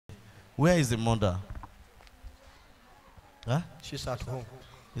Where is the mother? Huh? She's at home.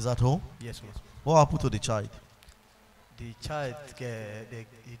 Is at home? Yes, ma'am. What happened to the child? The child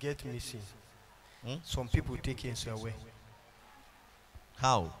he get missing. Hmm? Some people take him away.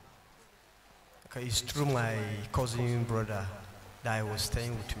 How? Okay, it's through my cousin brother that was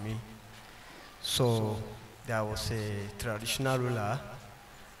staying with me. So there was a traditional ruler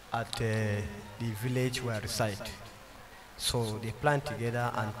at the village where I reside. So they planned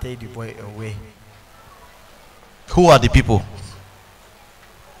together and take the boy away. Who are the people?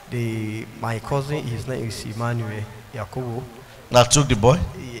 My cousin, his name is Emmanuel Yakubu. That took the boy?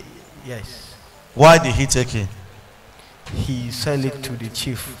 Yes. Why did he take him? He sold it to the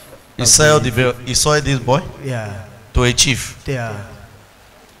chief. He sold this boy? Yeah. To a chief? Yeah.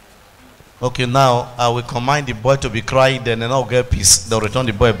 Okay, now I will command the boy to be crying, then I'll get peace. They'll return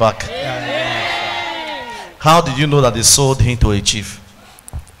the boy back. How did you know that they sold him to a chief?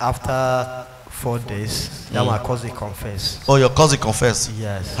 After 4 days, that my cousin confessed. Oh, your cousin confessed?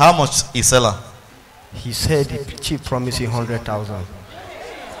 Yes. How much he sell her? He said the chief promised him 100,000.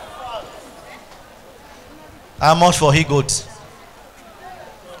 How much for he goat?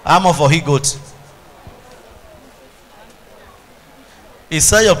 How much for he goat? He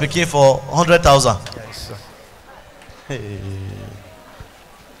sell your pikin for 100,000. Yes, sir. Hey.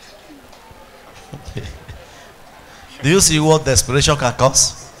 Do you see what desperation can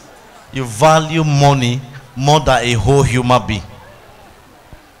cause? You value money more than a whole human being.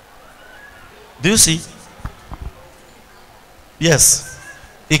 Do you see? Yes.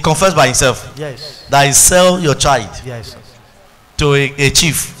 He confessed by himself. Yes. That he sell your child. Yes, sir. To a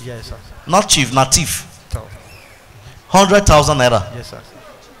chief. Yes, sir. Not chief, not thief. So, 100,000 naira. yes, sir.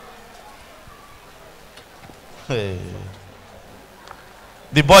 Hey.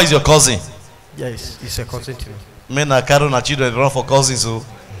 The boy is your cousin. Yes, it's a cousin to me. Men are carrying our children run for cousins. So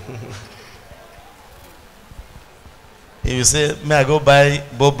if you say, may I go buy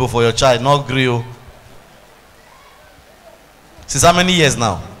Bobo for your child, not grill. Since how many years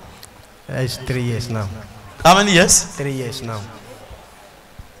now? It's 3 years now. How many years? 3 years now.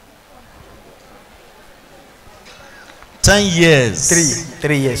 10 years.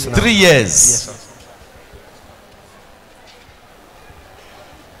 3 years now. 3 years. Yes, sir.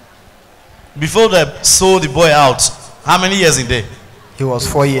 Before they sold the boy out, how many years in there? He was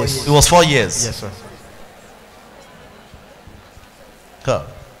 4 years. It was 4 years. Yes, sir. Huh.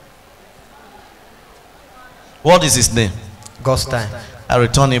 What is his name? God's time. I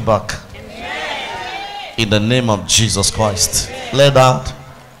return it back. In the name of Jesus Christ. Let that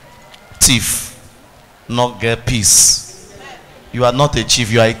thief not get peace. You are not a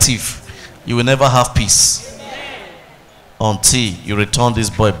chief, you are a thief. You will never have peace until you return this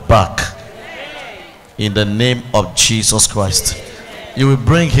boy back. In the name of Jesus Christ. You will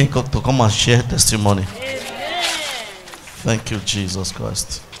bring him to come and share testimony. Thank you, Jesus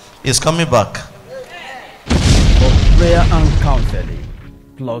Christ. He's coming back. For prayer and counseling,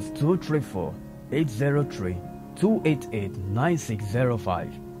 +234 803 288 9605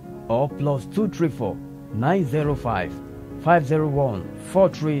 or +234 905 501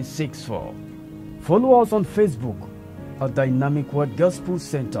 4364. Follow us on Facebook at Dynamic Word Gospel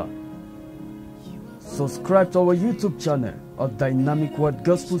Center. Subscribe to our YouTube channel at Dynamic Word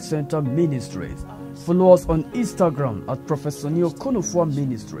Gospel Center Ministries. Follow us on Instagram at Professor Neo Konofua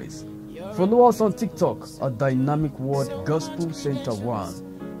Ministries. Follow us on TikTok at Dynamic Word Gospel Center 1.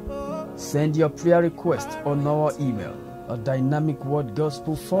 Send your prayer request on our email at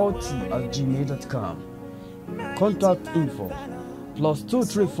dynamicwordgospel40@gmail.com. Contact info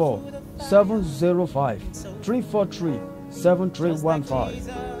 +234 705 343 7315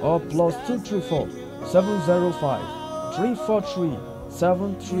 or +234 705 343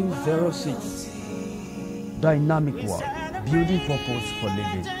 7306. Dynamic Word, building purpose for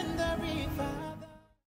living.